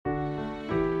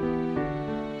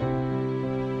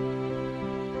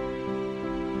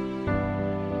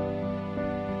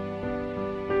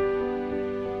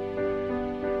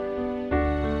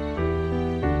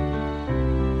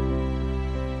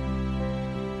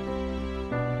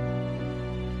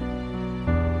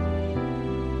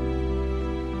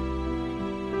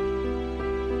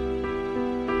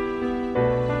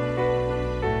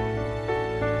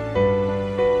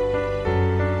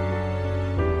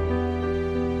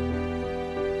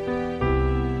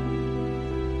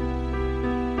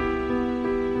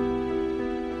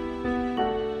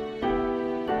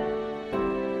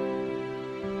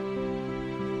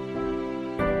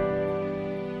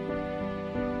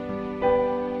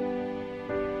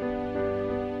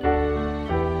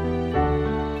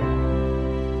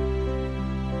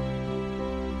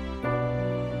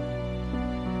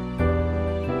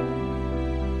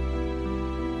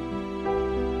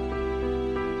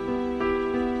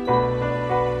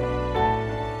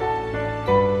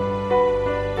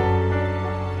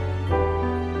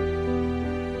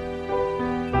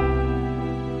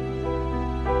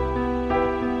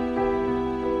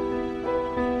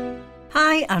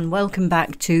and welcome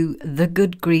back to The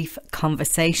Good Grief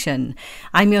Conversation.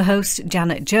 I'm your host,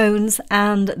 Janet Jones,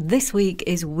 and this week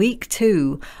is week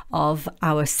 2 of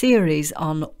our series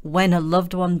on when a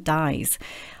loved one dies.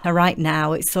 Right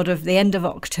now, it's sort of the end of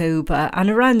October,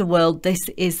 and around the world, this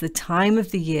is the time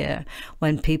of the year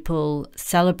when people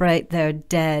celebrate their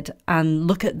dead and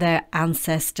look at their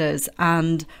ancestors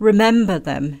and remember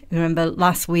them. Remember,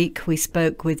 last week we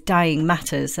spoke with Dying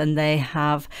Matters, and they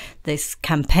have this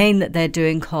campaign that they're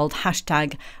doing called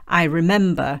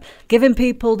 #IRemember, giving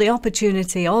people the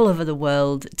opportunity all over the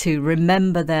world to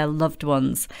remember their loved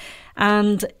ones.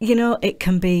 And, you know, it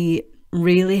can be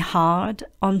really hard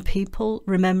on people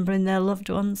remembering their loved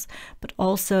ones, but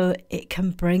also it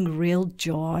can bring real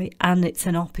joy, and it's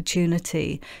an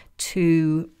opportunity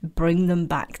to bring them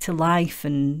back to life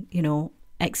and, you know,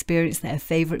 experience their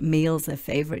favourite meals, their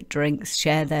favourite drinks,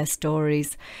 share their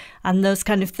stories and those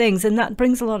kind of things. And that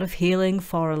brings a lot of healing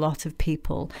for a lot of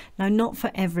people. Now, not for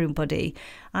everybody.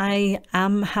 I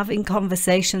am having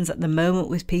conversations at the moment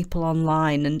with people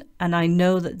online, and I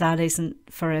know that that isn't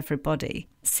for everybody.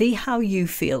 See how you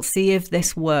feel. See if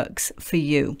this works for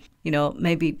you. You know,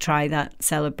 maybe try that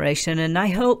celebration. And I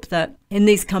hope that in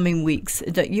these coming weeks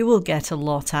that you will get a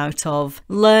lot out of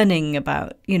learning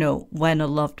about, you know, when a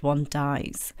loved one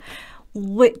dies.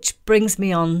 Which brings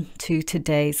me on to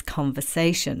today's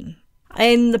conversation.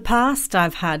 In the past,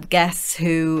 I've had guests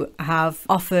who have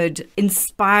offered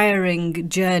inspiring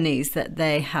journeys that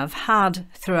they have had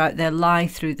throughout their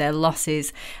life, through their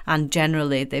losses, and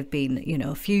generally they've been, you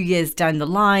know, a few years down the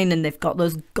line, and they've got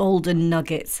those golden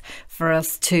nuggets for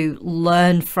us to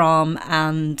learn from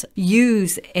and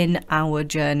use in our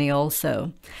journey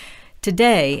also.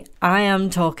 Today, I am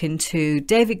talking to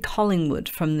David Collingwood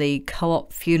from the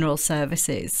Co-op Funeral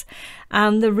Services.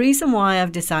 And the reason why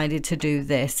I've decided to do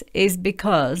this is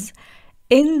because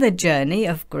in the journey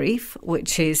of grief,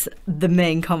 which is the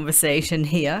main conversation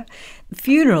here,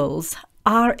 funerals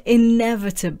are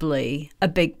inevitably a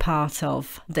big part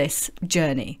of this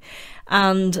journey.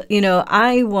 And, you know,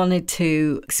 I wanted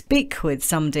to speak with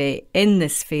somebody in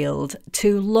this field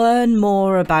to learn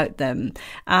more about them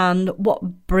and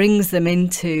what brings them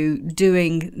into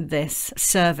doing this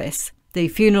service. The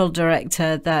funeral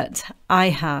director that I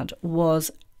had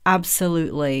was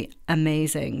absolutely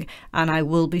amazing, and I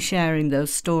will be sharing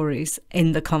those stories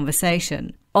in the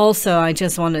conversation. Also, I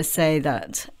just want to say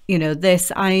that, you know,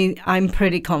 this, I'm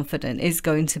pretty confident is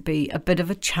going to be a bit of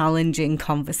a challenging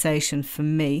conversation for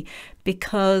me,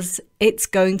 because it's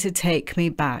going to take me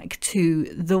back to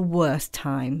the worst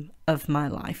time of my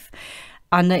life.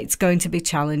 And it's going to be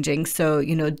challenging. So,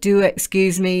 you know, do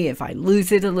excuse me if I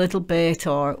lose it a little bit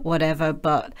or whatever,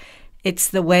 but it's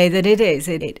the way that it is.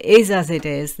 It is as it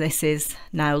is. This is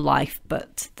now life,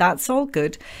 but that's all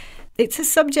good. It's a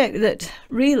subject that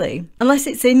really, unless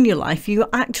it's in your life, you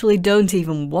actually don't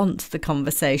even want the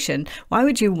conversation. Why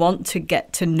would you want to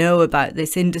get to know about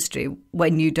this industry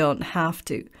when you don't have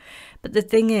to? But the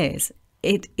thing is,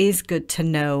 it is good to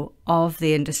know of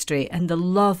the industry and the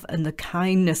love and the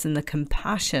kindness and the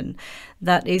compassion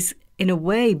that is in a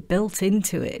way built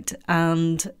into it.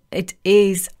 And it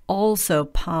is also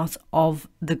part of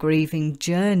the grieving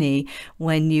journey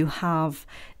when you have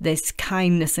this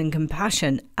kindness and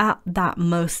compassion at that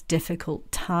most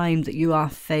difficult time that you are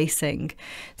facing.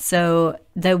 So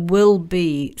there will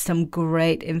be some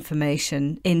great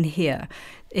information in here.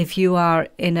 If you are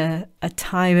in a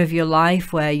time of your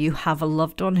life where you have a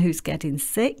loved one who's getting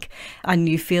sick and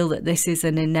you feel that this is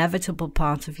an inevitable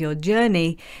part of your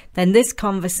journey, then this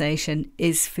conversation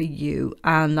is for you,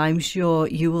 and I'm sure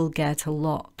you will get a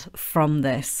lot from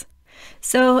this.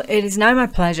 So it is now my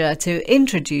pleasure to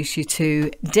introduce you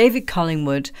to David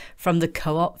Collingwood from the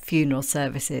Co-op Funeral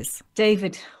Services.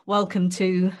 David, welcome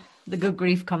to the Good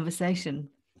Grief Conversation.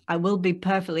 I will be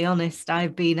perfectly honest,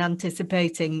 I've been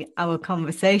anticipating our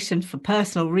conversation for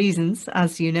personal reasons,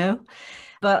 as you know,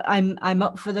 but I'm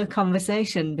up for the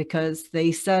conversation because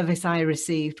the service I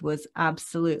received was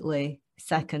absolutely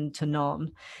second to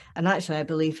none. And actually, I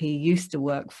believe he used to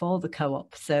work for the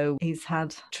Co-op, so he's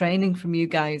had training from you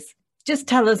guys. Just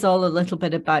tell us all a little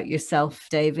bit about yourself,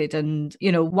 David, and,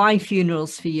 you know, why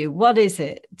funerals for you? What is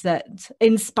it that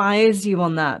inspires you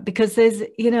on that? Because there's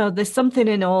something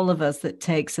in all of us that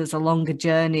takes us a longer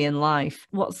journey in life.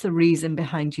 What's the reason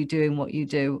behind you doing what you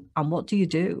do, and what do you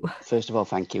do? First of all,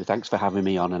 thank you. Thanks for having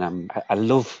me on. And I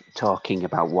love talking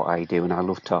about what I do, and I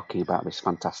love talking about this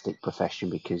fantastic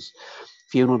profession, because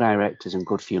funeral directors and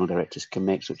good funeral directors can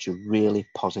make such a really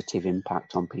positive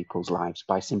impact on people's lives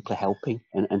by simply helping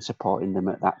and supporting them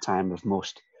at that time of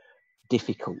most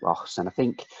difficult loss. And I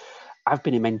think I've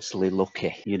been immensely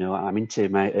lucky. You know, I'm into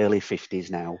my early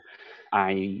 50s now,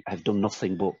 I have done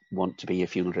nothing but want to be a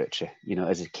funeral director. You know,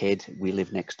 as a kid, we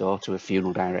lived next door to a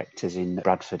funeral directors in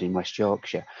Bradford in West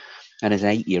Yorkshire. And as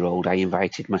an 8-year-old, I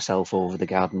invited myself over the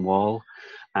garden wall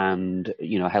and,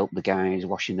 you know, helped the guys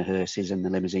washing the hearses and the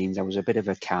limousines. I was a bit of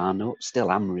a car nut,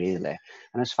 still am really. And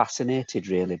I was fascinated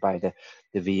really by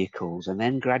the vehicles. And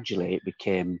then gradually it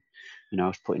became, you know, I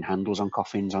was putting handles on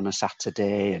coffins on a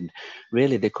Saturday, and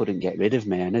really they couldn't get rid of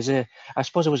me. And I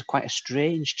suppose I was quite a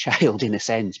strange child in a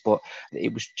sense, but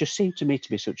it was just seemed to me to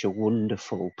be such a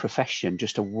wonderful profession,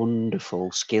 just a wonderful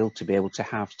skill to be able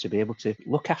to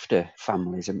look after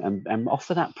families and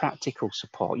offer that practical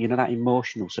support, you know, that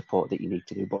emotional support that you need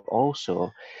to do, but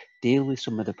also deal with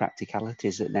some of the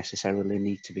practicalities that necessarily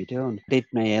need to be done. Did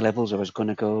my A-levels, I was going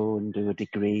to go and do a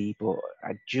degree, but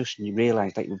I just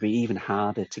realised that it would be even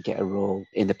harder to get a role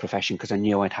in the profession because I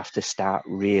knew I'd have to start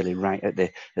really right at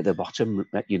the bottom,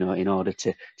 you know, in order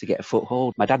to get a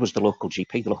foothold. My dad was the local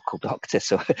GP, the local doctor,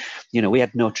 so, you know, we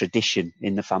had no tradition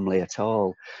in the family at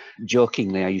all.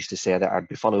 Jokingly, I used to say that I'd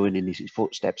be following in his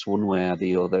footsteps one way or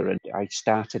the other, and I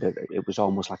started, it was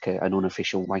almost like an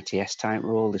unofficial YTS type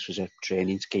role. This was a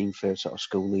training scheme for sort of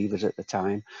school leavers at the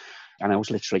time. And I was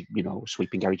literally, you know,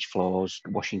 sweeping garage floors,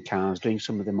 washing cars, doing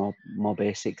some of the more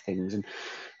basic things. And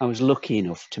I was lucky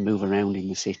enough to move around in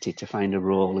the city to find a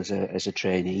role as a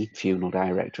trainee funeral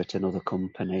director at another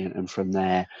company. And from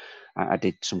there, I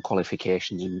did some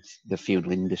qualifications in the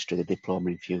funeral industry, the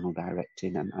diploma in funeral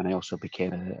directing, and I also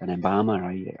became an embalmer.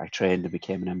 I trained and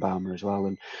became an embalmer as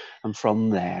well. And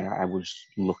from there, I was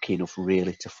lucky enough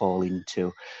really to fall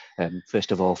into,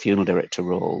 first of all, funeral director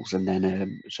roles, and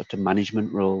then sort of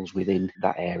management roles within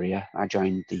that area. I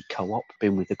joined the co-op,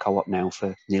 been with the co-op now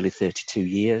for nearly 32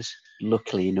 years.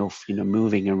 Luckily enough, you know,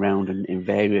 moving around in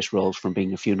various roles from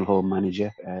being a funeral home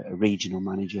manager, a regional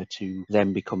manager, to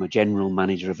then become a general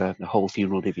manager of a whole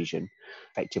funeral division,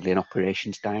 effectively an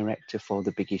operations director for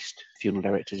the biggest funeral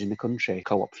directors in the country,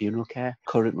 Co-op Funeral Care.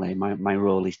 Currently, my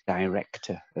role is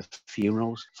director of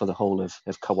funerals for the whole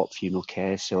of Co-op Funeral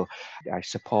Care. So I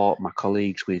support my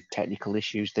colleagues with technical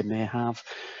issues they may have.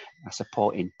 I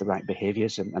support in the right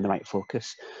behaviours and the right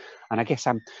focus. And I guess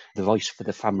I'm the voice for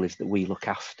the families that we look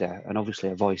after, and obviously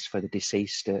a voice for the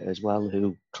deceased as well,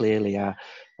 who clearly are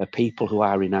people who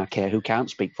are in our care who can't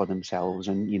speak for themselves.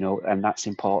 And, you know, and that's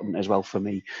important as well for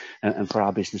me and for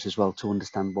our business as well, to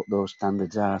understand what those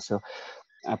standards are. So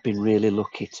I've been really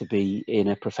lucky to be in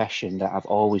a profession that I've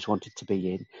always wanted to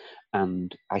be in,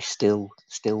 and I still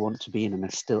want to be in, and I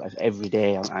still, every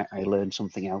day I learn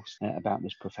something else about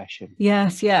this profession.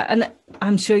 Yes, yeah. And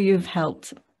I'm sure you've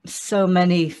helped so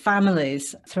many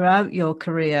families throughout your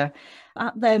career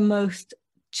at their most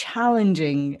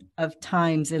challenging of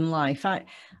times in life.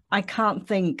 I can't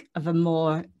think of a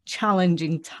more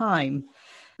challenging time.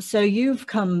 So you've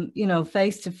come, you know,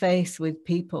 face to face with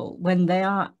people when they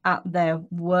are at their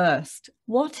worst.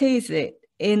 What is it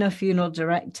in a funeral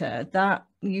director that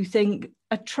you think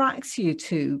attracts you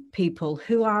to people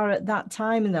who are at that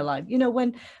time in their life? You know,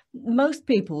 when most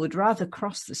people would rather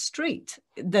cross the street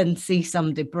than see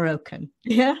somebody broken.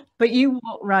 Yeah. But you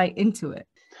walk right into it.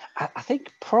 I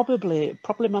think probably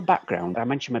my background. I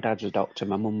mentioned my dad's a doctor,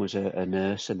 my mum was a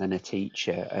nurse and then a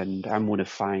teacher, and I'm one of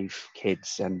 5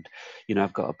 kids. And, you know,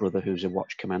 I've got a brother who's a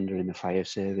watch commander in the fire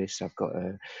service. I've got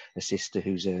a sister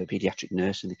who's a paediatric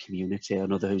nurse in the community,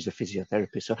 another who's a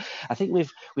physiotherapist. So I think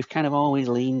we've kind of always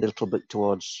leaned a little bit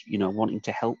towards, you know, wanting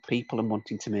to help people and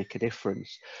wanting to make a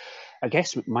difference. I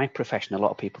guess my profession, a lot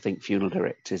of people think funeral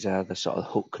directors are the sort of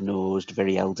hook-nosed,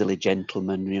 very elderly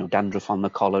gentlemen, you know, dandruff on the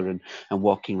collar and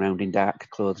walking around in dark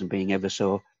clothes and being ever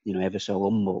so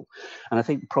humble. And I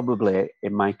think probably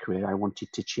in my career, I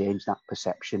wanted to change that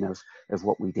perception of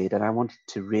what we did. And I wanted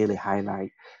to really highlight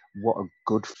what a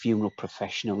good funeral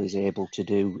professional is able to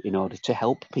do in order to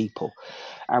help people.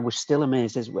 I was still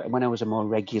amazed as when I was a more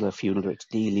regular funeral director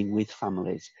dealing with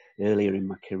families earlier in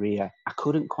my career, I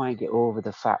couldn't quite get over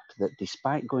the fact that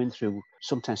despite going through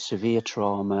sometimes severe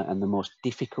trauma and the most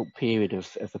difficult period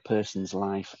of a person's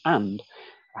life, and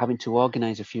having to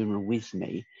organise a funeral with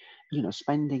me, you know,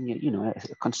 spending, you know,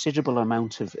 a considerable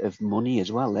amount of money as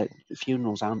well.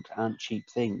 Funerals aren't cheap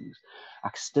things. I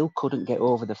still couldn't get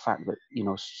over the fact that, you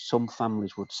know, some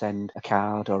families would send a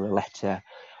card or a letter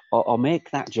or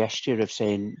make that gesture of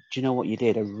saying, do you know what you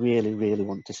did? I really, really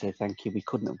want to say thank you. We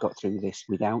couldn't have got through this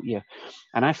without you.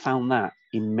 And I found that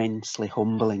immensely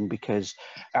humbling, because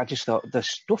I just thought the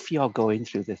stuff you're going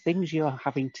through, the things you're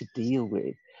having to deal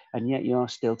with, and yet you're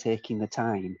still taking the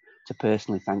time to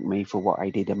personally thank me for what I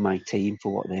did and my team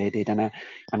for what they did. And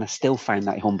I still find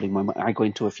that humbling when I go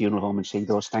into a funeral home and see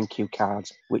those thank you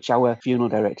cards, which our funeral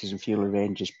directors and funeral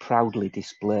arrangers proudly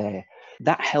display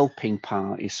that helping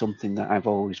part is something that I've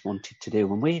always wanted to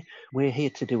do. And we're here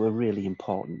to do a really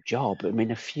important job. I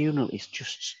mean, a funeral is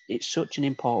it's such an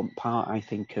important part, I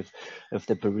think, of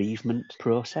the bereavement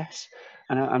process.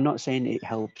 And I'm not saying it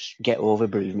helps get over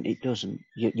bereavement. It doesn't.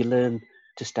 You learn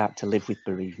to start to live with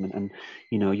bereavement, and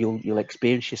you'll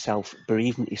experience yourself.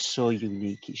 Bereavement is so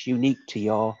unique. It's unique to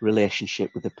your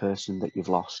relationship with the person that you've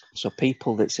lost. So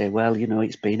people that say, well,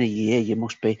 it's been a year, you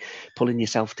must be pulling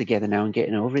yourself together now and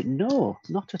getting over it. No,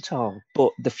 not at all.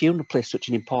 But the funeral plays such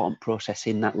an important process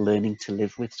in that learning to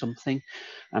live with something.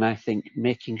 And I think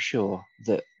making sure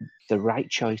that the right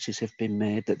choices have been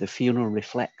made, that the funeral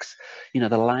reflects,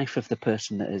 the life of the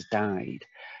person that has died,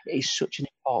 is such an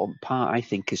important part, I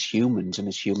think, as humans and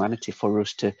as humanity, for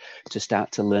us to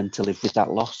start to learn to live with that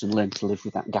loss and learn to live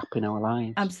with that gap in our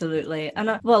lives. Absolutely.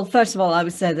 And well, first of all, I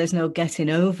would say there's no getting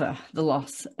over the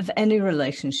loss of any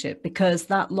relationship, because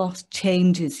that loss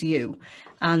changes you,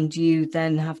 and you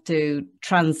then have to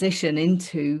transition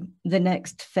into the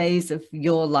next phase of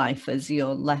your life as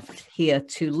you're left here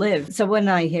to live. So when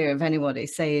I hear of anybody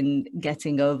saying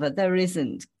getting over, there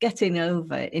isn't. Getting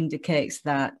over indicates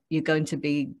that you're going to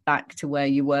be back to where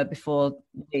you were before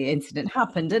the incident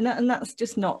happened, and that's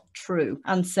just not true.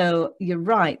 And so you're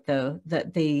right, though,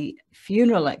 that the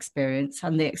funeral experience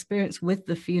and the experience with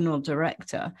the funeral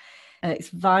director, it's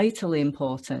vitally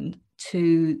important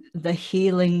to the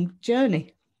healing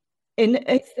journey.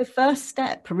 It's the first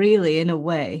step, really, in a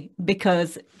way,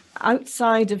 because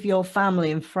outside of your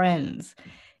family and friends,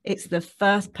 it's the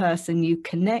first person you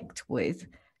connect with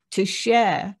to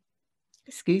share,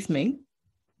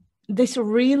 this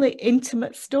really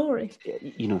intimate story.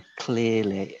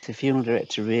 Clearly, if the funeral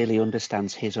director really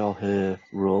understands his or her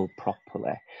role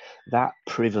properly, that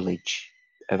privilege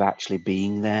of actually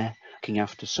being there, looking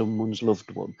after someone's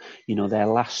loved one, their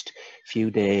last few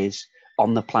days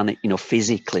on the planet,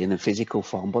 physically in a physical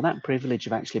form, but that privilege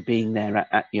of actually being there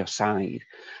at your side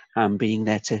and being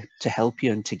there to help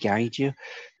you and to guide you.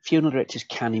 Funeral directors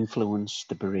can influence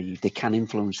the bereaved. They can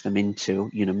influence them into,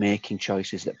 making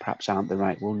choices that perhaps aren't the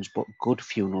right ones. But good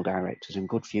funeral directors and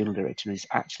good funeral direction is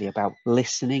actually about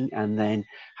listening and then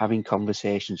having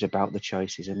conversations about the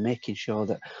choices and making sure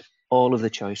that all of the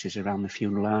choices around the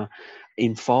funeral are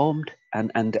informed and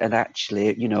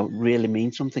actually, really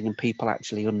mean something, and people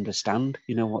actually understand,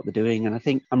 what they're doing. And I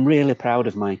think I'm really proud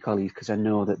of my colleagues, because I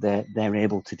know that they're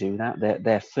able to do that.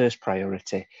 Their first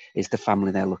priority is the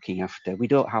family they're looking after. We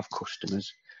don't have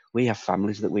customers. We have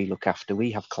families that we look after.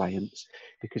 We have clients,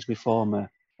 because we form a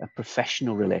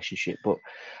professional relationship, but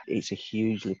it's a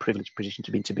hugely privileged position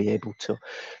to be able to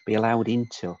be allowed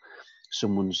into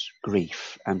someone's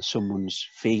grief and someone's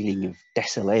feeling of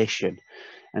desolation,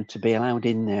 and to be allowed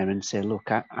in there and say, look,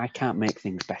 I can't make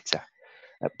things better,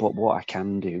 but what I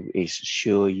can do is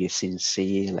show you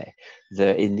sincerely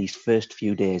that in these first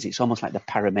few days, it's almost like the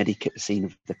paramedic at the scene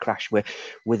of the crash, where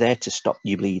we're there to stop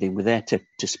you bleeding, we're there to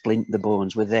splint the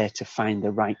bones, we're there to find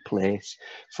the right place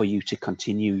for you to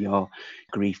continue your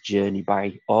grief journey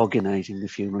by organising the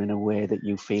funeral in a way that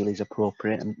you feel is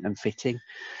appropriate and fitting.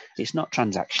 It's not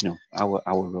transactional, our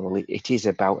role. It is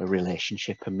about a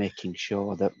relationship and making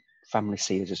sure that families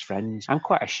see us as friends. I'm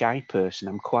quite a shy person.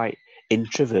 I'm quite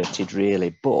introverted,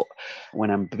 really, but when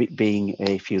I'm being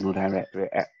a funeral director,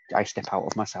 I step out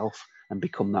of myself and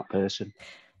become that person.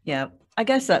 Yeah, I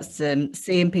guess that's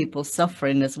seeing people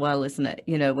suffering as well, isn't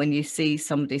it? When you see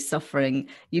somebody suffering,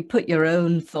 you put your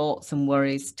own thoughts and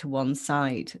worries to one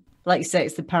side. Like you say,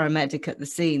 it's the paramedic at the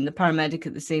scene. The paramedic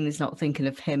at the scene is not thinking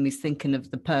of him, he's thinking of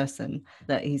the person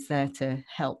that he's there to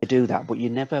help. I do that, but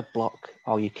you never block,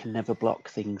 or you can never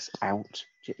block things out.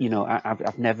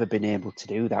 I've never been able to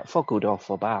do that, for good or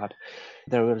for bad.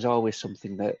 There is always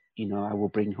something that, I will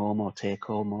bring home or take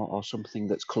home, or something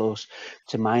that's close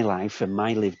to my life and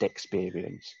my lived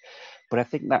experience. But I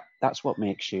think that's what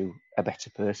makes you a better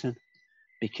person,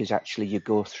 because actually you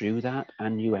go through that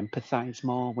and you empathise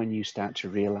more when you start to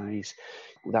realise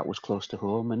that was close to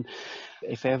home. And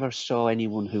if I ever saw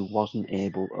anyone who wasn't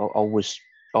able, or was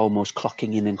almost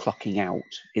clocking in and clocking out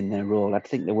in their role, I'd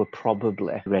think they were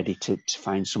probably ready to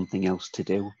find something else to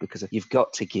do, because you've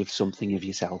got to give something of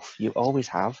yourself. You always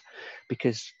have,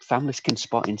 because families can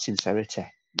spot insincerity,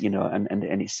 and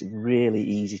it's really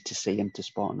easy to see and to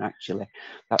spot, and actually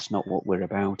that's not what we're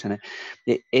about. And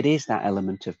it is that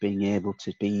element of being able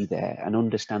to be there and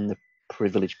understand the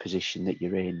privileged position that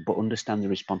you're in, but understand the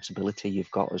responsibility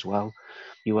you've got as well.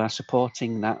 You are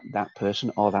supporting that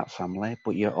person or that family,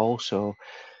 but you're also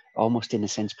almost in a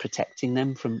sense protecting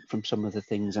them from some of the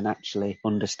things, and actually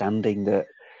understanding that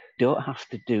you don't have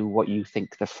to do what you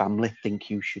think the family think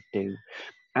you should do.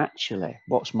 actually,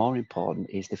 what's more important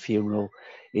is the funeral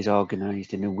is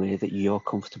organised in a way that you're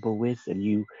comfortable with, and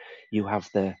you have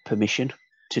the permission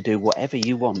to do whatever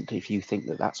you want if you think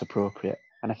that that's appropriate.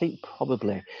 And I think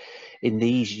probably in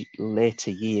these later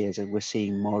years, we're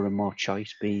seeing more and more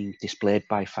choice being displayed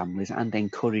by families and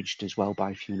encouraged as well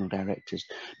by funeral directors.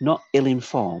 Not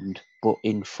ill-informed, but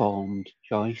informed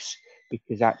choice,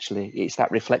 because actually it's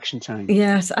that reflection time.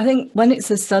 Yes, I think when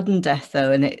it's a sudden death,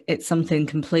 though, and it's something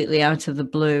completely out of the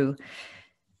blue,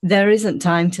 there isn't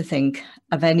time to think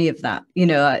of any of that.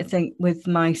 I think with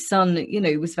my son,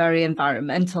 he was very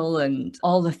environmental and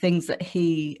all the things that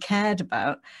he cared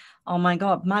about. Oh my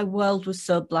God, my world was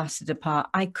so blasted apart.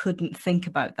 I couldn't think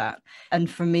about that. And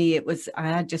for me, I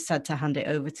had just had to hand it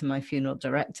over to my funeral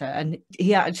director, and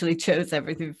he actually chose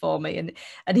everything for me.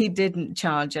 And he didn't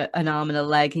charge an arm and a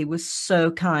leg. He was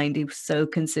so kind. He was so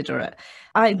considerate.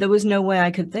 There was no way I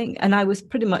could think. And I was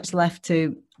pretty much left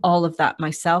to all of that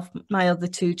myself. My other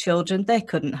two children, they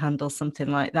couldn't handle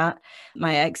something like that.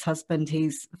 My ex-husband,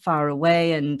 he's far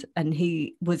away, and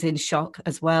he was in shock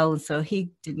as well. And so he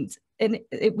didn't. And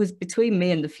it was between me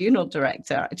and the funeral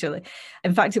director, actually.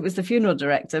 In fact, it was the funeral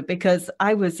director, because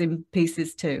I was in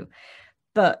pieces too.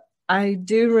 But I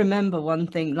do remember one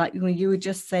thing, like when you were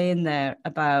just saying there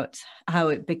about how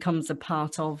it becomes a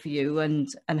part of you and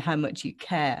how much you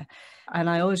care.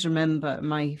 And I always remember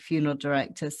my funeral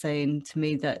director saying to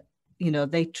me that,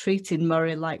 they treated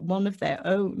Murray like one of their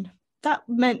own. That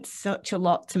meant such a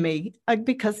lot to me,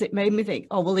 because it made me think,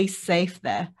 oh, well, he's safe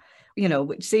there,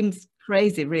 which seems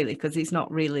crazy, really, because he's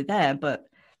not really there. But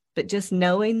just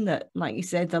knowing that, like you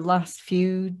said, the last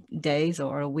few days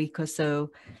or a week or so,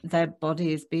 their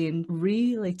body is being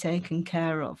really taken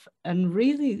care of. And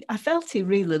really, I felt he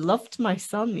really loved my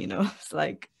son, it's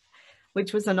like,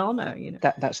 which was an honor,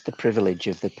 That's the privilege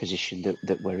of the position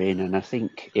that we're in. And I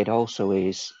think it also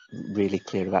is really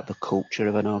clear about the culture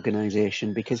of an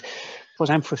organisation, because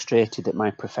I'm frustrated that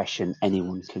my profession,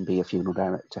 anyone can be a funeral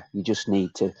director. You just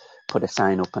need to put a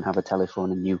sign up and have a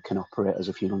telephone and you can operate as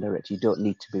a funeral director. You don't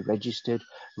need to be registered,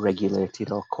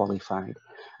 regulated or qualified.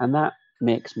 And that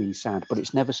makes me sad, but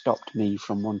it's never stopped me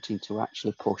from wanting to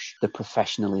actually push the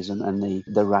professionalism and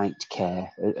the right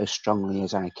care as strongly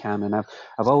as I can. And I've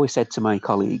always said to my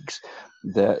colleagues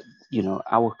that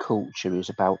our culture is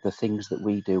about the things that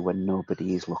we do when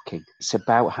nobody is looking. It's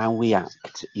about how we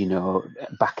act,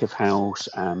 back of house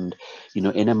and,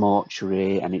 in a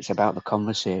mortuary, and it's about the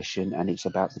conversation, and it's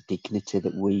about the dignity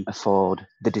that we afford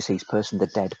the deceased person, the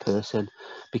dead person,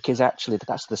 because actually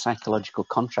that's the psychological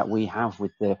contract we have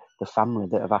with the family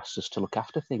that have asked us to look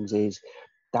after things. Is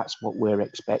that's what we're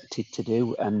expected to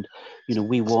do. And,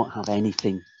 we won't have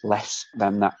anything less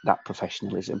than that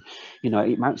professionalism.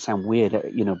 It might sound weird,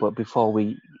 but before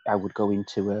I would go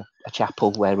into a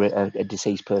chapel where a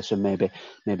deceased person may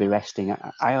be resting.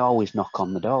 I always knock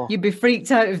on the door. You'd be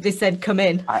freaked out if they said, come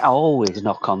in. I always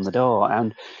knock on the door.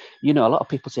 And, a lot of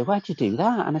people say, why'd you do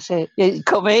that? And I say, yeah,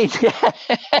 come in.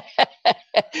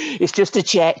 It's just a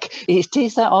check. It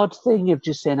is that odd thing of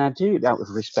just saying I do it out of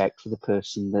respect for the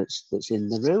person that's in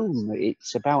the room.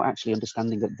 It's about actually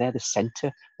understanding that they're the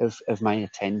centre of my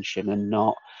attention and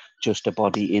not just a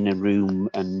body in a room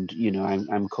and,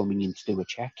 I'm coming in to do a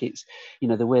check. It's,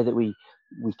 the way that we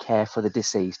care for the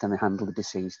deceased and handle the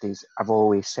deceased is, I've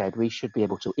always said, we should be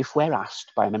able to, if we're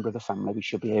asked by a member of the family, we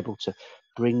should be able to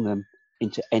bring them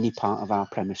into any part of our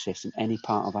premises and any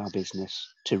part of our business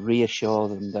to reassure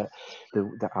them that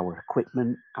our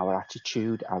equipment, our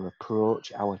attitude, our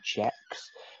approach, our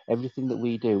checks, everything that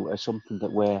we do are something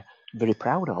that we're very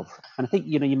proud of. And I think,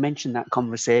 you mentioned that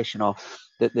conversation, or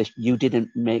that you didn't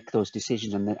make those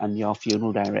decisions and your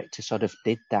funeral director sort of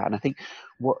did that. And I think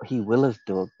what he will have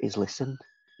done is listened,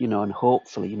 and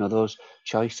hopefully, those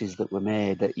choices that were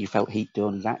made that you felt he'd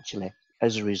done is actually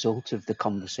as a result of the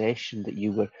conversation that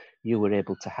you were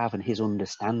able to have, and his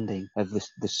understanding of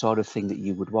the sort of thing that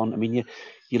you would want. I mean,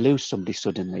 you lose somebody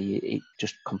suddenly, it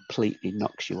just completely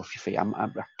knocks you off your feet. I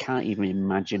can't even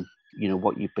imagine,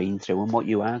 what you've been through and what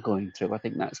you are going through. I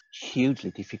think that's hugely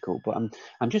difficult. But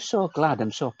I'm just so glad,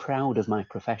 I'm so proud of my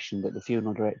profession that the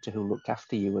funeral director who looked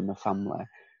after you and the family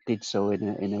did so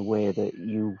in a way that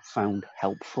you found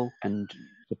helpful and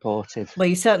supportive. Well,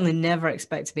 you certainly never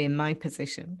expect to be in my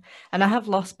position. And I have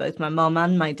lost both my mum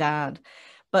and my dad.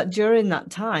 But during that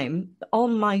time, all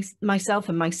myself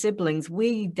and my siblings,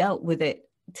 we dealt with it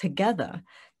together.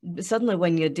 Suddenly,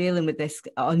 when you're dealing with this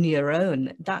on your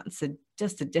own, that's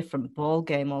just a different ball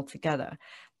game altogether.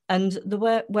 And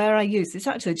where I use, it's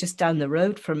actually just down the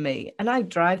road from me, and I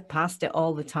drive past it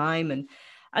all the time. And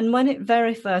And when it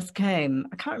very first came,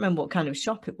 I can't remember what kind of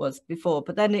shop it was before,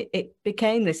 but then it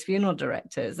became this funeral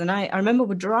directors. And I remember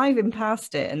we're driving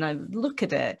past it and I look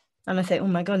at it and I think, oh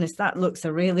my goodness, that looks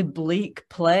a really bleak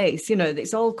place. You know,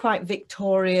 it's all quite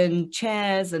Victorian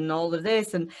chairs and all of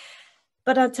this.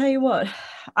 But I'll tell you what,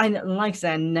 like I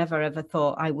said, I never ever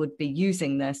thought I would be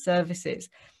using their services.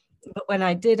 But when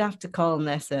I did have to call on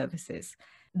their services,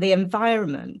 the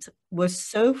environment was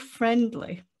so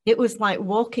friendly. It was like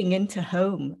walking into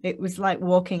home. It was like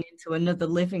walking into another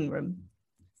living room.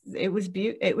 It was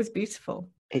beautiful.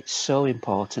 It's so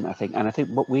important, I think, and I think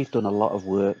what we've done a lot of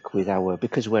work with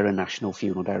because we're a national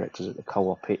funeral directors at the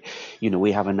Co-op.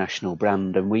 We have a national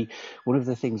brand, and one of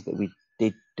the things that we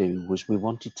did do was we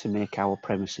wanted to make our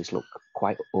premises look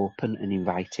quite open and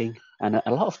inviting. And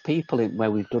a lot of people where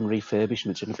we've done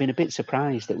refurbishments have been a bit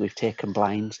surprised that we've taken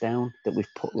blinds down, that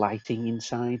we've put lighting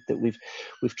inside, that we've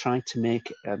tried to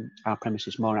make our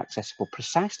premises more accessible,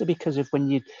 precisely because of when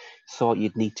you thought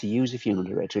you'd need to use a funeral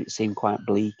director, it seemed quite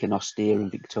bleak and austere and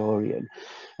Victorian.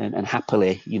 And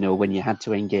happily, when you had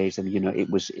to engage them, it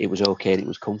was okay and it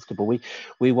was comfortable.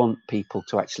 We want people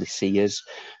to actually see us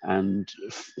and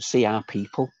see our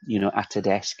people, at a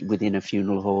desk within a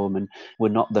funeral home, and we're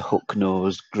not the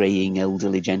hook-nosed, greying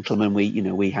elderly gentlemen.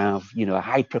 We have, a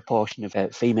high proportion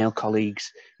of female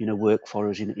colleagues, work for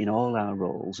us in all our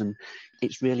roles, and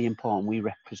it's really important we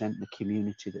represent the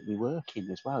community that we work in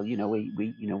as well.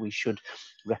 We should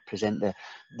represent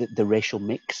the racial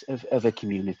mix of a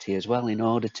community as well, in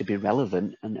order to be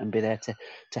relevant and be there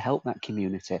to help that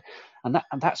community. And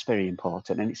that's very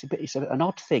important. And it's an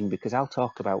odd thing, because I'll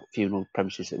talk about funeral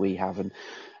premises that we have, and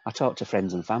I talk to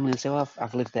friends and family and say, well,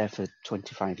 I've lived there for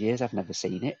 25 years, I've never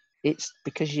seen it. It's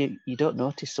because you don't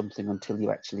notice something until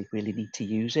you actually really need to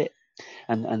use it.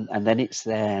 And then it's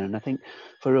there. And I think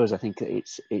for us,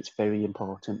 it's very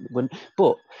important.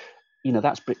 But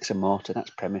that's bricks and mortar, that's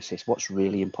premises. What's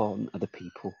really important are the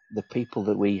people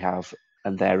that we have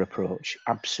and their approach.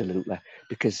 Absolutely.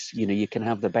 Because, you can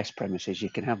have the best premises, you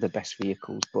can have the best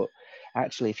vehicles, but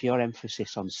actually if your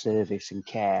emphasis on service and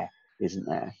care isn't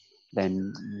there,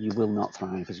 then you will not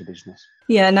thrive as a business.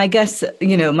 Yeah, and I guess,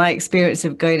 my experience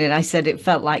of going in, I said it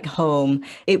felt like home.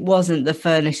 It wasn't the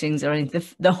furnishings or anything.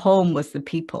 The home was the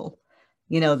people,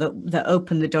 that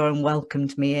opened the door and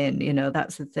welcomed me in.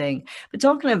 That's the thing. But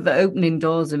talking of opening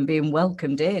doors and being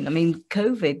welcomed in, I mean,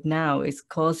 COVID now is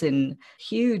causing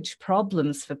huge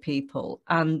problems for people.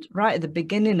 And right at the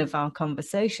beginning of our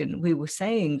conversation, we were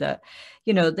saying that,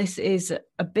 this is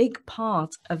a big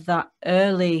part of that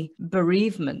early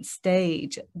bereavement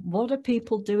stage. What are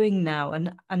people doing now,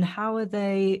 and how are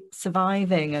they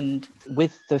surviving? And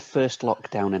with the first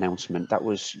lockdown announcement, that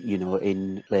was,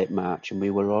 in late March, and we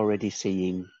were already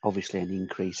seeing obviously an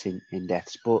increase in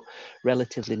deaths, but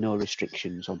relatively no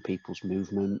restrictions on people's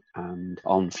movement and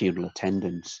on funeral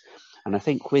attendance. And I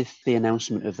think with the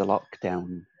announcement of the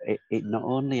lockdown, it not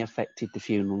only affected the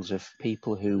funerals of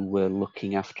people who were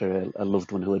looking after a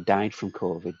loved one who had died from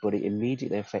COVID, but it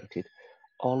immediately affected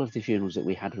all of the funerals that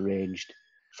we had arranged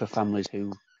for families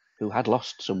who had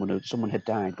lost someone had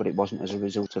died, but it wasn't as a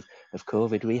result of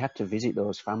COVID. We had to visit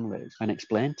those families and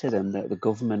explain to them that the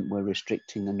government were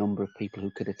restricting the number of people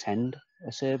who could attend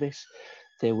a service.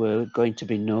 There were going to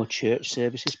be no church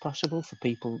services possible for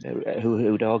people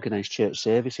who would organise church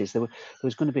services. There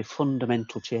was going to be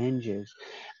fundamental changes.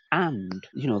 And,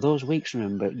 those weeks,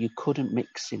 remember, you couldn't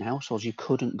mix in households. You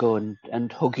couldn't go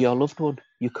and hug your loved one.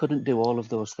 You couldn't do all of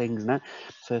those things. And that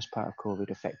first part of COVID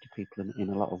affected people in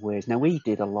a lot of ways. Now, we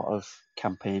did a lot of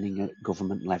campaigning at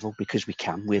government level because we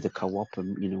can. We're the Co-op,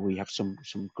 and, we have some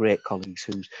great colleagues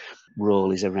whose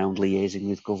role is around liaising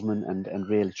with government and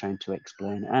really trying to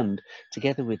explain. And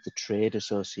together with the trade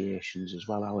associations as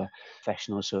well, our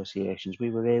professional associations,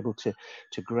 we were able to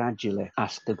gradually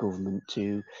ask the government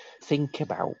to think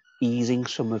about easing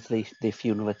some of the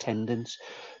funeral attendance.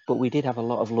 But we did have a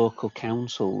lot of local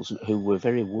councils who were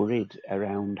very worried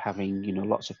around having,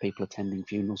 lots of people attending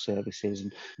funeral services,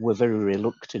 and were very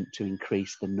reluctant to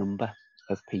increase the number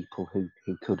of people who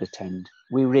could attend.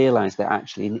 We realised that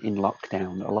actually in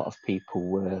lockdown, a lot of people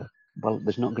were, well,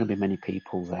 there's not going to be many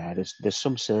people there. There's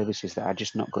some services that are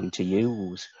just not going to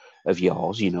use of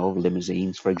yours,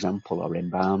 limousines, for example, or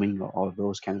embalming, or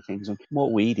those kind of things. And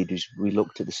what we did is we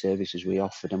looked at the services we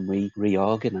offered and we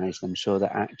reorganised them so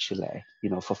that actually,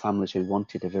 for families who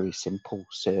wanted a very simple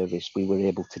service, we were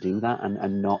able to do that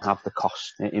and not have the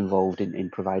cost involved in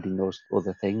providing those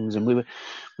other things. And we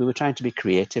were trying to be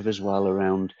creative as well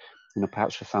around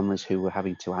perhaps for families who were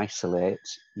having to isolate,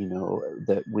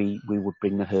 that we would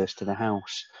bring the hearse to the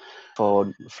house.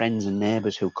 For friends and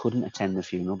neighbours who couldn't attend the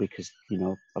funeral because,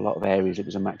 a lot of areas it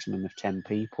was a maximum of 10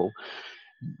 people,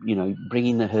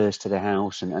 bringing the hearse to the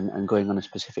house and going on a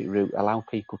specific route, allow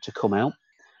people to come out.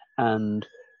 And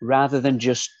rather than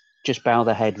just bow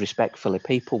their head respectfully,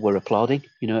 people were applauding,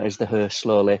 as the hearse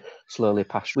slowly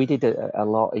passed. We did a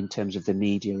lot in terms of the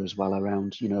media as well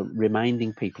around,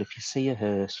 reminding people, if you see a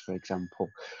hearse, for example,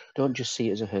 don't just see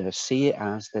it as a hearse, see it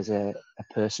as there's a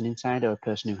person inside or a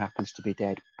person who happens to be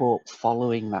dead, but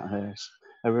following that hearse,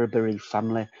 a bereaved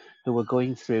family who are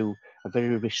going through a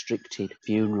very restricted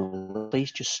funeral.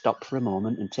 Please just stop for a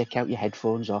moment and take out your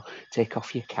headphones or take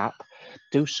off your cap.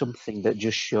 Do something that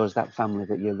just shows that family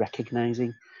that you're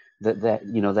recognising that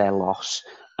their loss,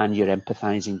 and you're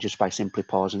empathising just by simply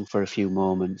pausing for a few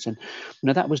moments. And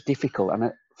that was difficult.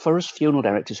 And for us funeral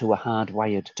directors who are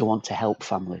hardwired to want to help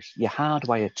families, you're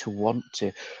hardwired to want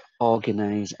to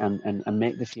organise and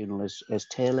make the funeral as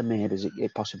tailor-made as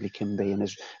it possibly can be, and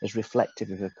as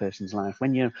reflective of a person's life.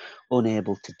 When you're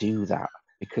unable to do that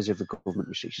because of the government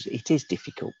restrictions, it is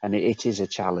difficult and it is a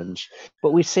challenge.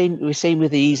 But we've seen with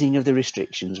the easing of the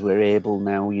restrictions, we're able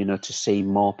now, to see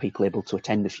more people able to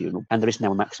attend the funeral. And there is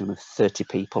now a maximum of 30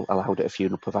 people allowed at a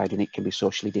funeral, providing it can be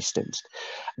socially distanced.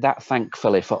 That,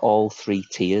 thankfully, for all three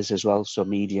tiers as well, so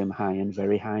medium, high and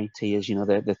very high tiers,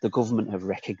 the government have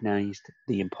recognised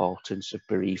the importance of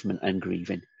bereavement and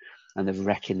grieving. And they've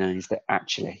recognised that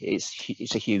actually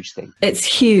it's a huge thing. It's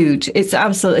huge. It's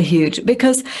absolutely huge,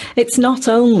 because it's not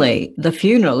only the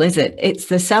funeral, is it? It's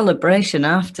the celebration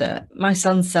after. My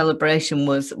son's celebration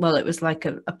was, well, it was like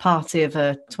a party of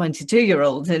a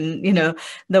 22-year-old, and,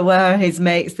 there were his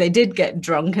mates. They did get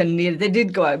drunk and they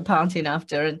did go out partying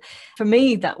after. And for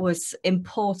me, that was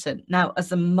important. Now,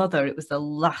 as a mother, it was the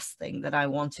last thing that I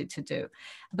wanted to do.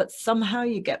 But somehow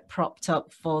you get propped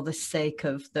up for the sake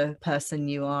of the person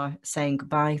you are saying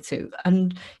goodbye to,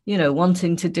 and,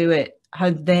 wanting to do it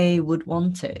how they would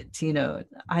want it.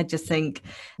 I just think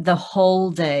the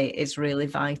whole day is really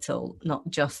vital, not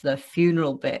just the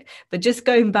funeral bit. But just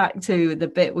going back to the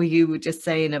bit where you were just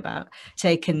saying about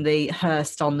taking the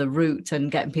hearse on the route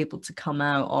and getting people to come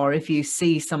out, or if you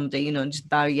see somebody, just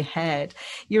bow your head.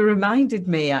 You reminded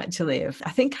me actually of, I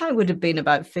think I would have been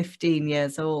about 15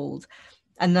 years old.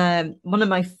 And one of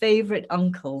my favourite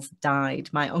uncles died,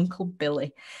 my Uncle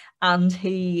Billy, and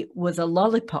he was a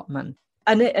lollipop man.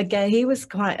 And again, he was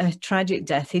quite a tragic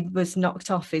death. He was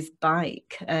knocked off his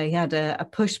bike. He had a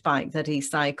push bike that he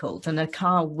cycled, and a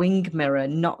car wing mirror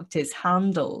knocked his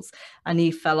handles, and he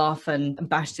fell off and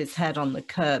bashed his head on the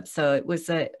curb. So it was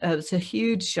a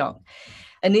huge shock.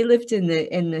 And he lived in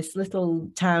this little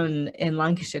town in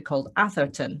Lancashire called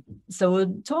Atherton. So we're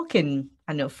talking,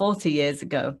 40 years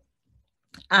ago.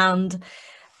 And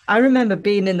I remember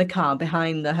being in the car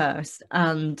behind the hearse,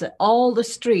 and all the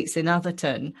streets in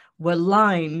Atherton were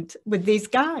lined with these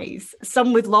guys,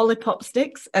 some with lollipop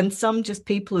sticks and some just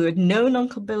people who had known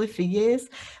Uncle Billy for years.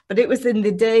 But it was in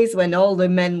the days when all the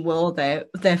men wore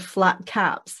their flat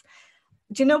caps.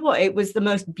 Do you know what? It was the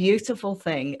most beautiful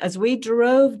thing. As we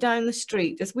drove down the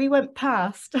street, as we went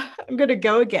past, I'm going to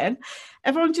go again,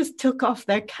 everyone just took off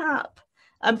their cap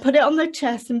and put it on their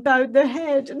chest and bowed their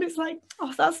head. And it's like,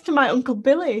 oh, that's to my Uncle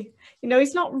Billy.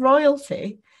 He's not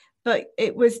royalty, but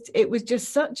it was just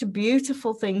such a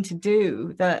beautiful thing to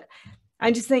do, that I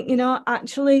just think,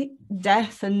 actually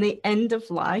death and the end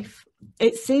of life,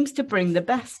 it seems to bring the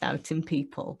best out in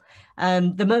people,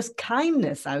 and the most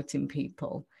kindness out in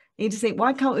people. You just think,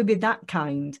 why can't we be that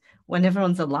kind when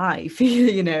everyone's alive?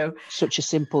 Such a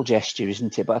simple gesture,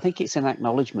 isn't it? But I think it's an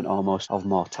acknowledgement almost of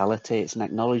mortality. It's an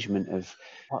acknowledgement of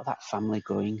what that family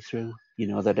going through,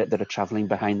 that are travelling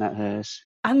behind that hearse.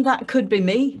 And that could be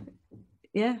me.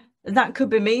 Yeah, that could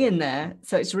be me in there.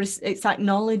 So it's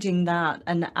acknowledging that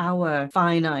and our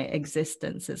finite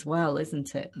existence as well,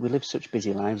 isn't it? We live such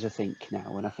busy lives, I think,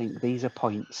 now. And I think these are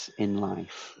points in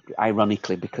life,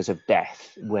 ironically, because of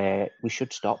death, where we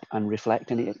should stop and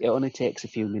reflect. And it only takes a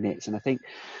few minutes. And I think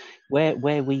where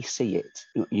we see it,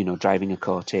 driving a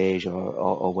cortege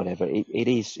or whatever,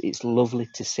 it's lovely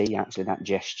to see actually that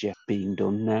gesture being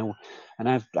done now. And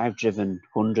I've driven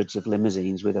hundreds of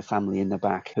limousines with a family in the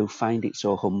back who find it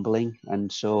so humbling and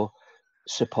so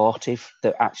supportive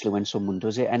that actually when someone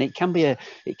does it, and it can be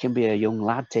a young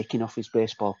lad taking off his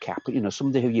baseball cap,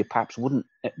 somebody who you perhaps wouldn't,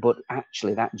 but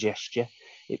actually that gesture,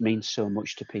 it means so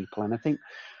much to people. And I think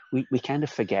we kind of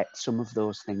forget some of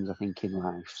those things, I think, in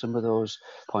life, some of those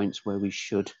points where we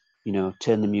should,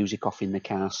 turn the music off in the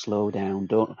car, slow down,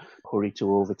 don't hurry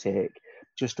to overtake,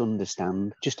 just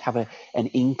understand, just have an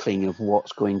inkling of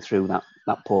what's going through that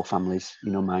poor family's,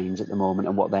 minds at the moment,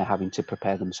 and what they're having to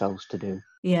prepare themselves to do.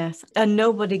 Yes, and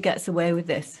nobody gets away with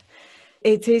this.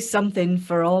 It is something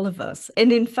for all of us.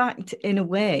 And in fact, in a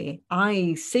way,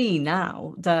 I see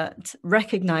now that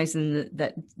recognizing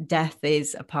that death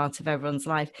is a part of everyone's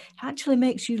life actually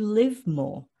makes you live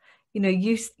more.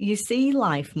 You see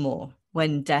life more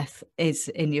when death is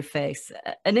in your face.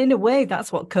 And in a way,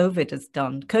 that's what COVID has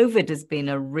done. COVID has been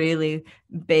a really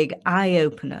big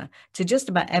eye-opener to just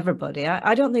about everybody.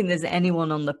 I don't think there's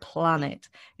anyone on the planet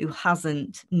who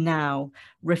hasn't now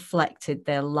reflected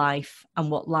their life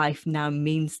and what life now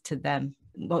means to them.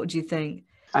 What would you think?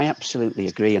 I absolutely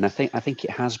agree, and I think it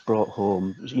has brought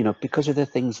home, because of the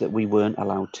things that we weren't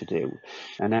allowed to do,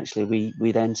 and actually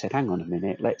we then said, hang on a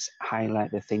minute, let's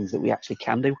highlight the things that we actually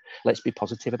can do. Let's be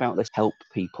positive about this. Help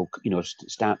people,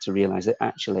 start to realise that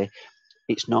actually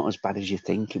it's not as bad as you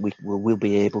think. We'll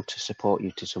be able to support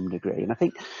you to some degree. And I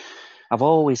think I've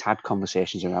always had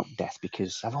conversations about death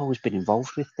because I've always been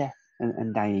involved with death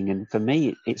and dying. And for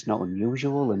me, it's not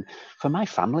unusual. And for my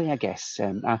family, I guess,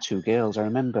 our two girls, I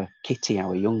remember Kitty,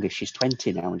 our youngest, she's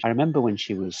 20 now. And I remember when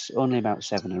she was only about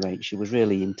 7 or 8, she was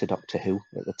really into Doctor Who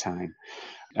at the time.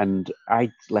 And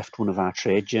I left one of our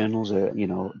trade journals,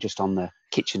 just on the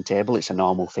kitchen table. It's a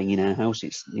normal thing in our house.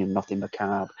 It's nothing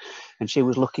macabre. And she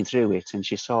was looking through it and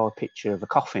she saw a picture of a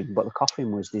coffin, but the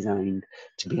coffin was designed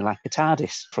to be like a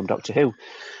TARDIS from Doctor Who.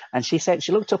 And she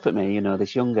looked up at me,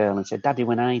 this young girl, and said, Daddy,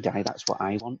 when I die, that's what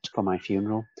I want for my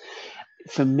funeral.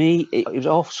 For me, it was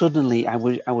all suddenly, I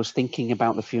was thinking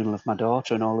about the funeral of my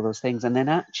daughter and all of those things. And then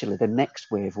actually the next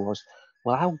wave was,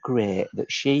 well, how great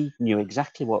that she knew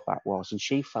exactly what that was and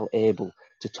she felt able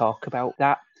to talk about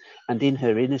that and in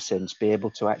her innocence be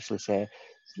able to actually say,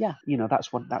 yeah,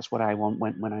 that's what I want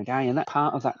when I die. And that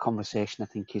part of that conversation, I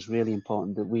think, is really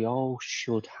important, that we all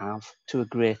should have, to a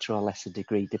greater or lesser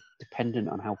degree, dependent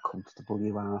on how comfortable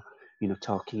you are,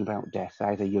 talking about death,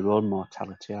 either your own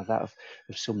mortality or that of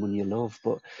someone you love.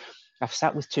 But I've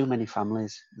sat with too many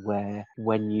families where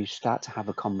when you start to have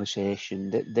a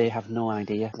conversation, they have no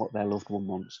idea what their loved one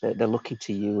wants. They're looking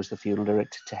to you as the funeral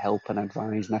director to help and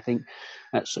advise. And I think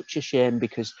that's such a shame,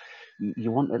 because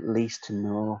you want at least to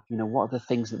know, what are the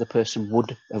things that the person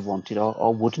would have wanted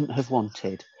or wouldn't have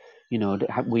wanted.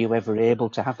 Were you ever able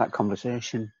to have that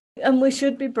conversation? And we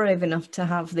should be brave enough to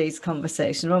have these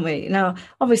conversations, won't we? Now,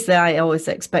 obviously, I always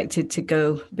expected to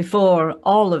go before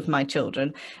all of my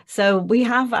children. So we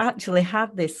have actually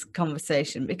had this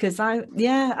conversation because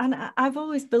I've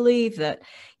always believed that,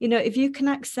 if you can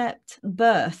accept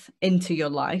birth into your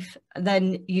life,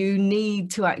 then you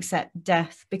need to accept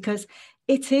death, because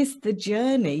it is the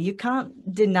journey. You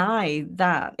can't deny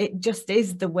that. It just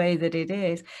is the way that it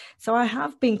is. So I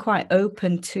have been quite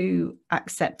open to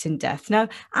accepting death. Now,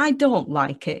 I don't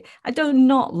like it. I do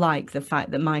not like the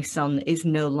fact that my son is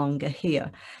no longer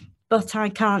here, but I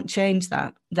can't change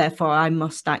that. Therefore, I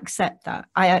must accept that.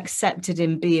 I accepted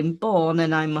him being born,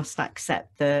 and I must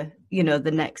accept the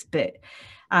next bit.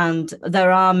 And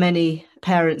there are many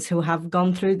parents who have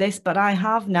gone through this, but I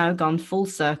have now gone full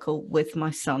circle with my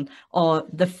son, or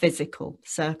the physical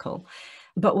circle.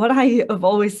 But what I have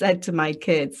always said to my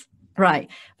kids, right,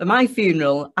 for my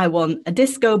funeral, I want a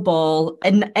disco ball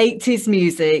and 80s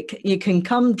music. You can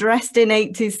come dressed in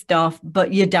 80s stuff,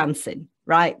 but you're dancing,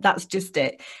 right? That's just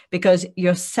it, because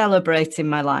you're celebrating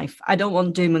my life. I don't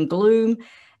want doom and gloom.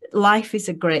 Life is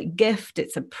a great gift.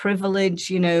 It's a privilege,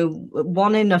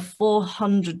 1 in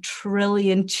 400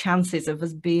 trillion chances of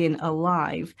us being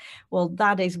alive. Well,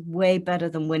 that is way better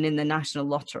than winning the national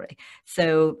lottery.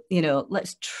 So,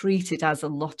 let's treat it as a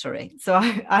lottery. So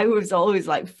I was always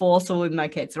like forceful with my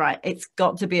kids, right? It's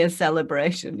got to be a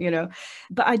celebration,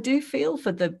 But I do feel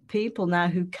for the people now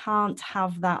who can't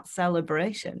have that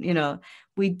celebration.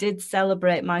 We did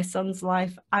celebrate my son's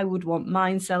life. I would want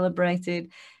mine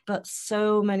celebrated. But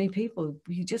so many people,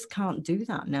 you just can't do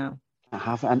that now. I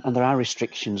have, and there are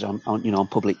restrictions on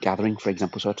public gathering, for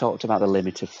example. So I talked about the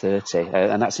limit of 30,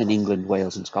 and that's in England,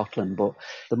 Wales and Scotland. But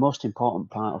the most important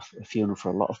part of a funeral for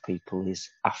a lot of people is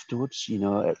afterwards,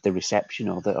 at the reception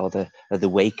or the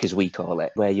wake, as we call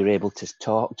it, where you're able to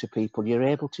talk to people, you're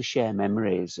able to share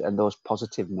memories, and those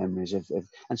positive memories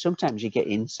and sometimes you get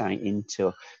insight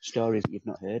into stories that you've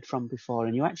not heard from before,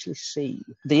 and you actually see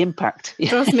the impact.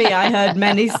 Trust me, I heard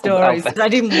many stories I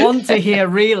didn't want to hear,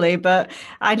 really, but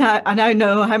I now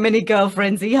know how many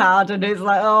girlfriends he had, and it's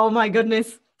like, oh my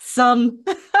goodness, son.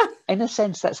 In a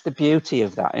sense, that's the beauty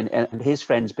of that, and his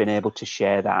friends been able to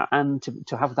share that, and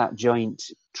to have that joint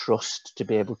trust to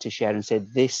be able to share and say,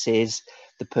 this is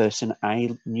the person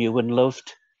I knew and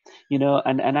loved.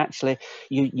 and actually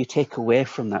you take away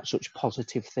from that such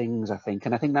positive things, I think.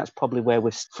 And I think that's probably where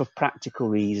for practical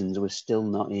reasons, we're still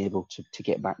not able to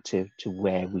get back to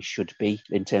where we should be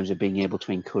in terms of being able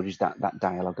to encourage that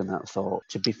dialogue and that thought,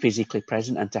 to be physically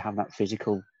present and to have that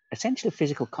essentially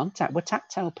physical contact. We're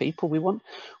tactile people. We want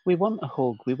a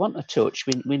hug. We want a touch.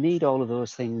 We need all of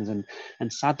those things.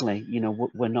 And sadly,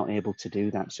 we're not able to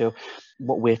do that. So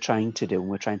what we're trying to do, and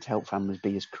we're trying to help families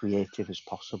be as creative as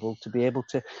possible, to be able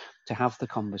to have the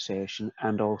conversation,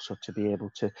 and also to be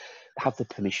able to have the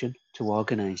permission to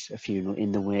organise a funeral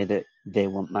in the way that they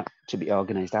want that to be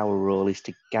organised. Our role is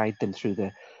to guide them through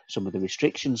some of the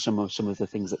restrictions, some of the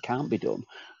things that can't be done,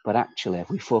 but actually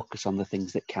we focus on the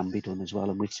things that can be done as well.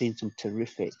 And we've seen some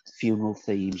terrific funeral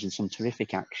themes and some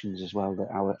terrific actions as well that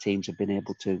our teams have been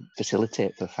able to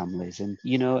facilitate for families. And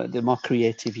the more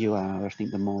creative you are, I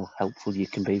think the more helpful you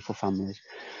can be for families.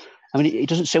 I mean, it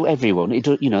doesn't suit everyone.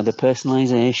 The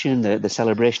personalisation, the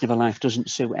celebration of a life doesn't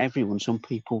suit everyone. Some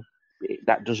people,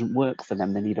 that doesn't work for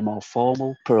them. They need a more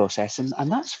formal process,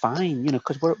 and that's fine,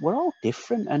 because we're all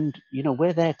different, and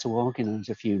we're there to organise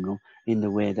a funeral in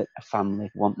the way that a family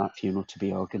want that funeral to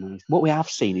be organised. What we have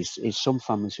seen is some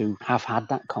families who have had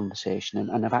that conversation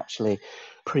and have actually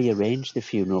pre-arranged the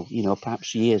funeral,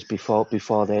 perhaps years before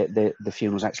the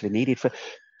funeral's actually needed, for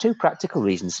two practical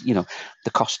reasons.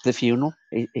 The cost of the funeral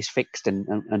is fixed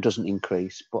and doesn't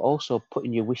increase, but also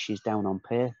putting your wishes down on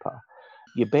paper.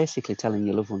 You're basically telling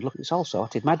your loved ones, look, it's all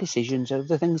sorted. My decisions are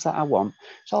the things that I want.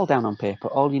 It's all down on paper.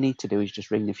 All you need to do is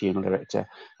just ring the funeral director,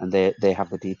 and they have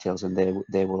the details, and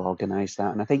they will organise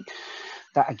that. And I think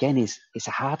that, again, it's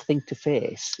a hard thing to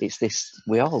face. It's this,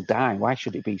 we all die. Why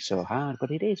should it be so hard?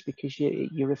 But it is, because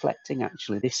you're reflecting,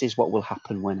 actually, this is what will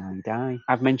happen when I die.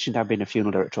 I've mentioned I've been a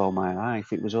funeral director all my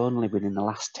life. It was only within the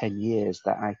last 10 years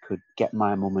that I could get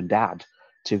my mum and dad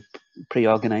to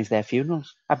pre-organise their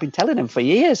funerals. I've been telling them for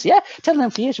years,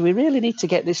 we really need to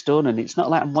get this done. And it's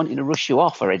not like I'm wanting to rush you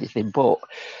off or anything, but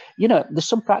there's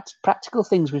some practical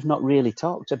things we've not really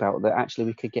talked about that actually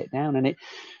we could get down. And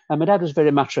my dad was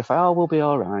very matter of fact, we'll be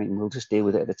all right and we'll just deal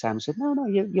with it at the time. I said, no,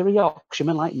 you're a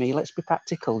Yorkshireman like me. Let's be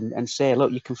practical and say,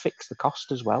 look, you can fix the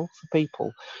cost as well for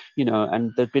people,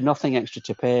 and there'd be nothing extra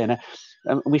to pay. And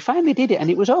we finally did it,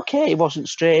 and it was okay. It wasn't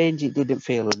strange. It didn't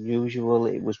feel unusual.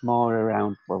 It was more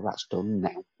around, well, that's done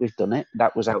now. We've done it.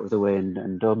 That was out of the way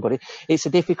and done. But it's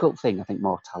a difficult thing, I think,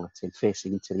 mortality and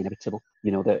facing into the inevitable,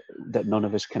 that none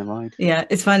of us can avoid. Yeah,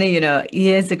 it's funny,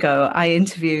 years ago, I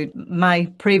interviewed my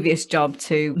previous job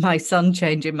to my son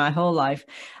changing my whole life.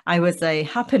 I was a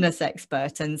happiness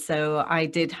expert. And so I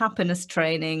did happiness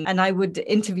training, and I would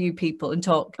interview people and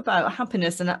talk about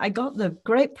happiness. And I got the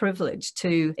great privilege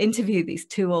to interview these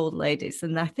two old ladies.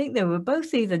 And I think they were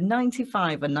both either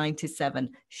 95 or 97,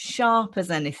 sharp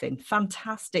as anything,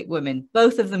 fantastic women,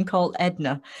 both of them called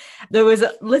Edna. There was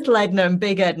little Edna and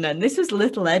big Edna, and this was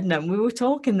little Edna. And we were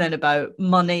talking then about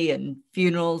money and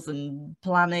funerals and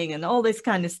planning and all this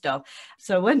kind of stuff.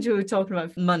 So when we were talking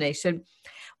about money, she said,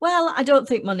 well, I don't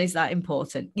think money's that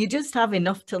important. You just have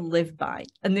enough to live by.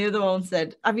 And the other one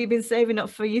said, have you been saving up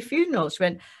for your funeral? She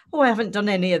went, oh, I haven't done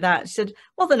any of that. She said,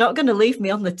 well, they're not going to leave me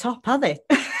on the top, are they?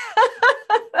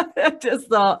 I just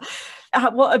thought,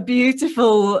 what a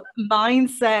beautiful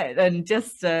mindset, and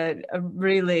just a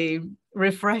really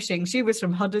refreshing. She was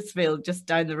from Huddersfield, just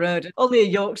down the road. Only a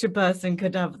Yorkshire person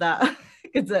could have that.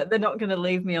 Because they're not going to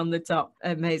leave me on the top.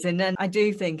 Amazing. And I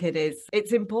do think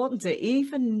it's important to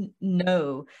even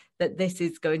know that this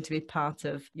is going to be part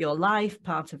of your life,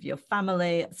 part of your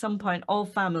family. At some point, all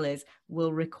families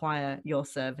will require your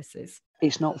services.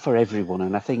 It's not for everyone.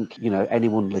 And I think,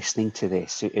 anyone listening to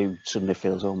this who suddenly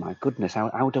feels, oh my goodness,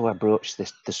 how do I broach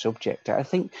the subject? I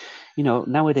think,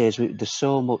 nowadays there's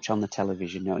so much on the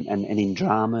television, and in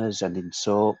dramas and in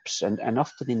soaps and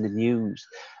often in the news.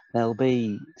 There'll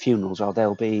be funerals, or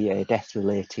there'll be a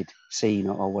death-related scene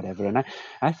or whatever. And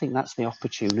I think that's the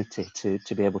opportunity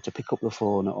to be able to pick up the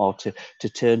phone, or to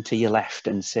turn to your left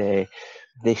and say,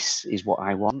 this is what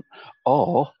I want,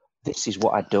 or this is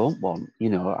what I don't want.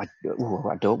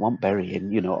 I don't want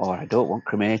burying, or I don't want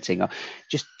cremating, or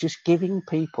just giving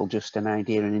people just an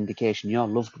idea, an indication. Your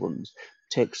loved ones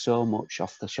take so much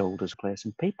off the shoulders of place,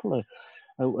 and people are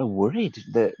worried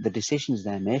that the decisions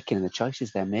they're making and the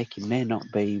choices they're making may not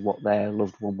be what their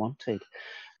loved one wanted.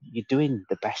 You're doing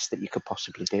the best that you could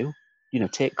possibly do.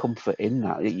 Take comfort in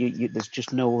that. There's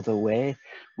just no other way.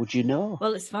 Would you know?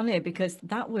 Well, it's funny because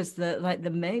that was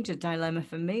the major dilemma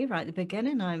for me right at the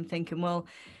beginning. I'm thinking, well,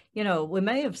 you know, we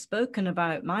may have spoken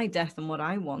about my death and what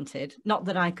I wanted. Not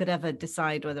that I could ever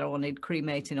decide whether I wanted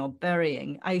cremating or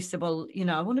burying. I used to, well, you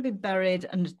know, I want to be buried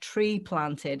and a tree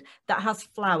planted that has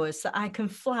flowers so I can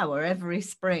flower every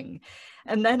spring.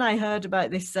 And then I heard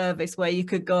about this service where you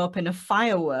could go up in a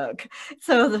firework.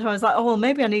 So that I was like, oh, well,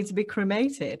 maybe I need to be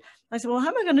cremated. I said, well, how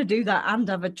am I going to do that and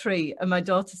have a tree? And my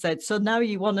daughter said, so now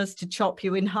you want us to chop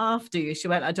you in half, do you? She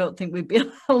went, I don't think we'd be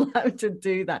allowed to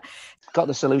do that. Got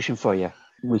the solution for you.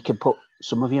 We can put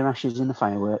some of your ashes in the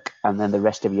firework, and then the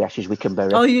rest of your ashes we can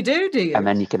bury. Oh, you do you? And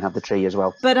then you can have the tree as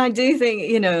well. But I do think,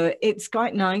 you know, it's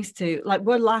quite nice to, like,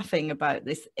 we're laughing about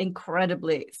this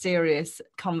incredibly serious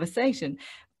conversation,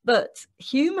 but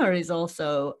humor is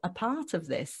also a part of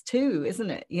this too, isn't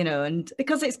it? You know, and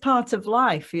because it's part of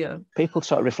life, you know. People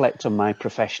sort of reflect on my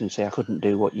profession and say, I couldn't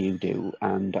do what you do,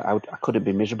 and I couldn't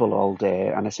be miserable all day.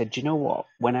 And I said, do you know what?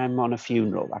 When I'm on a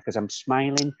funeral, because I'm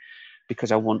smiling,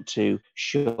 because I want to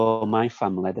show my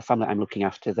family, the family I'm looking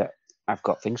after, that I've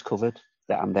got things covered,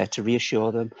 that I'm there to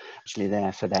reassure them, actually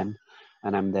there for them,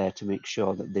 and I'm there to make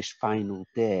sure that this final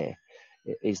day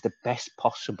is the best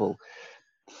possible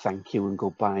thank you and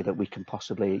goodbye that we can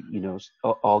possibly, you know,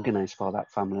 organise for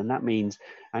that family. And that means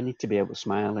I need to be able to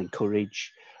smile,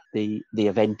 encourage the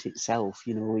event itself.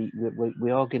 You know,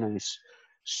 we organise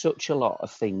such a lot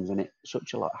of things, and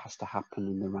such a lot has to happen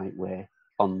in the right way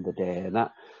on the day. And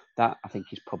that I think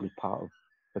is probably part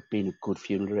of being a good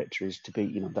funeral director, is to be,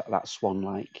 you know, that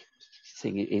swan-like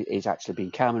thing is actually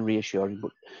being calm and reassuring,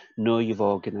 but know you've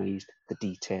organised the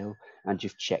detail and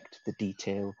you've checked the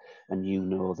detail, and you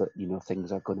know that, you know,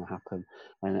 things are going to happen.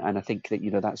 And I think that, you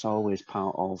know, that's always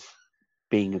part of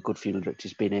being a good funeral director,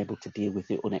 is being able to deal with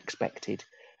the unexpected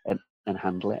and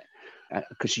handle it.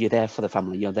 Because you're there for the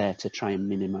family, you're there to try and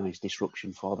minimise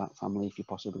disruption for that family if you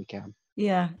possibly can.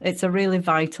 Yeah, it's a really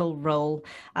vital role.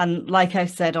 And like I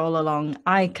said all along,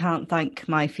 I can't thank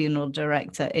my funeral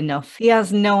director enough. He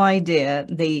has no idea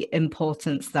the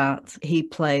importance that he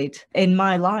played in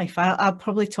my life. I'll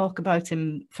probably talk about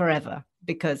him forever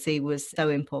because he was so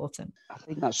important. I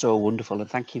think that's so wonderful. And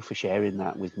thank you for sharing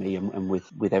that with me and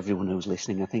with everyone who's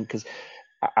listening. I think because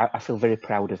I feel very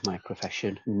proud of my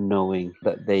profession, knowing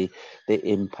that the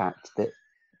impact that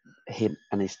him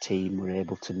and his team were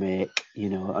able to make, you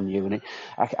know, on you. And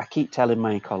I keep telling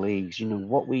my colleagues, you know,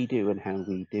 what we do and how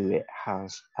we do it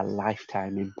has a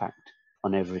lifetime impact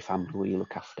on every family we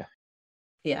look after.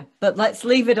 Yeah, but let's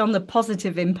leave it on the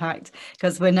positive impact,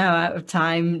 because we're now out of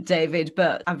time, David.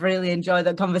 But I've really enjoyed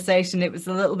that conversation. It was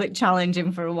a little bit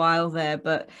challenging for a while there,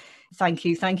 but thank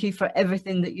you. Thank you for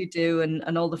everything that you do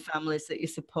and all the families that you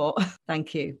support.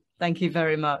 Thank you. Thank you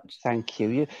very much. Thank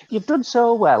you. You've done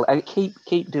so well, and keep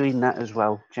doing that as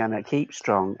well, Janet. Keep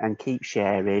strong and keep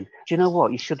sharing. Do you know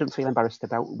what? You shouldn't feel embarrassed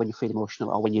about when you feel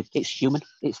emotional or when it's human.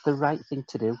 It's the right thing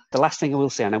to do. The last thing I will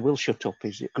say, and I will shut up,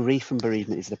 is grief and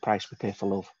bereavement is the price we pay for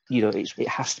love. You know, it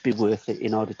has to be worth it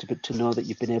in order to know that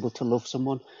you've been able to love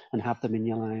someone and have them in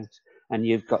your lives. And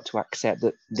you've got to accept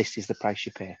that this is the price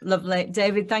you pay. Lovely.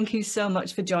 David, thank you so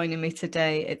much for joining me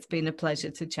today. It's been a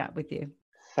pleasure to chat with you.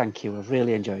 Thank you. I've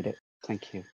really enjoyed it.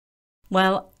 Thank you.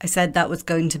 Well, I said that was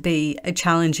going to be a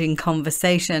challenging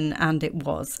conversation, and it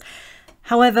was.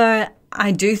 However,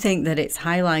 I do think that it's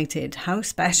highlighted how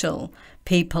special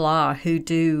people are who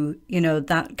do, you know,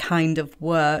 that kind of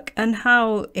work, and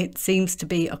how it seems to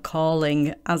be a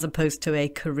calling as opposed to a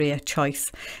career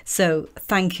choice. So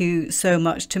thank you so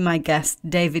much to my guest,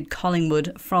 David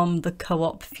Collingwood from the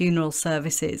Co-op Funeral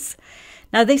Services.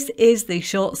 Now, this is the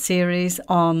short series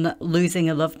on losing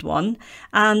a loved one.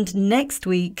 And next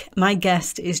week, my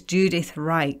guest is Judith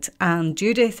Wright. And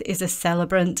Judith is a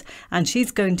celebrant, and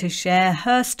she's going to share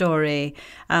her story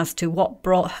as to what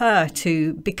brought her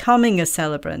to becoming a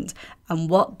celebrant and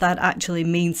what that actually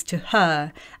means to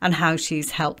her and how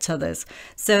she's helped others.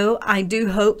 So I do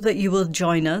hope that you will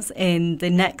join us in the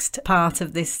next part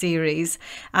of this series.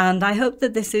 And I hope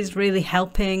that this is really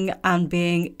helping and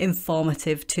being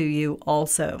informative to you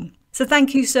also. So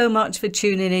thank you so much for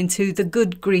tuning into the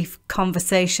Good Grief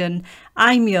Conversation.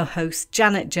 I'm your host,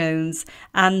 Janet Jones,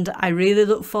 and I really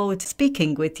look forward to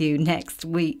speaking with you next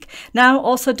week. Now,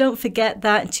 also don't forget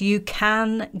that you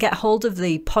can get hold of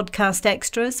the podcast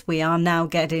extras. We are now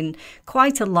getting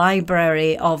quite a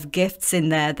library of gifts in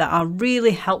there that are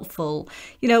really helpful,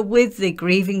 you know, with the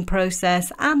grieving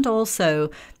process and also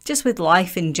just with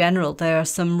life in general. There are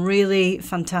some really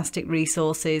fantastic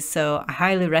resources, so I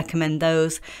highly recommend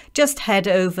those. Just head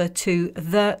over to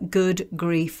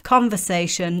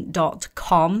thegoodgriefconversation.com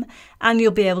daunting.com, and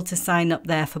you'll be able to sign up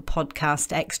there for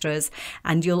podcast extras,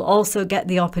 and you'll also get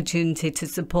the opportunity to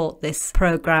support this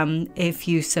programme if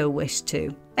you so wish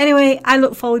to. Anyway, I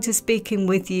look forward to speaking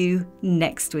with you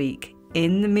next week.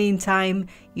 In the meantime,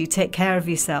 you take care of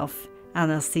yourself,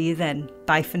 and I'll see you then.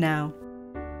 Bye for now.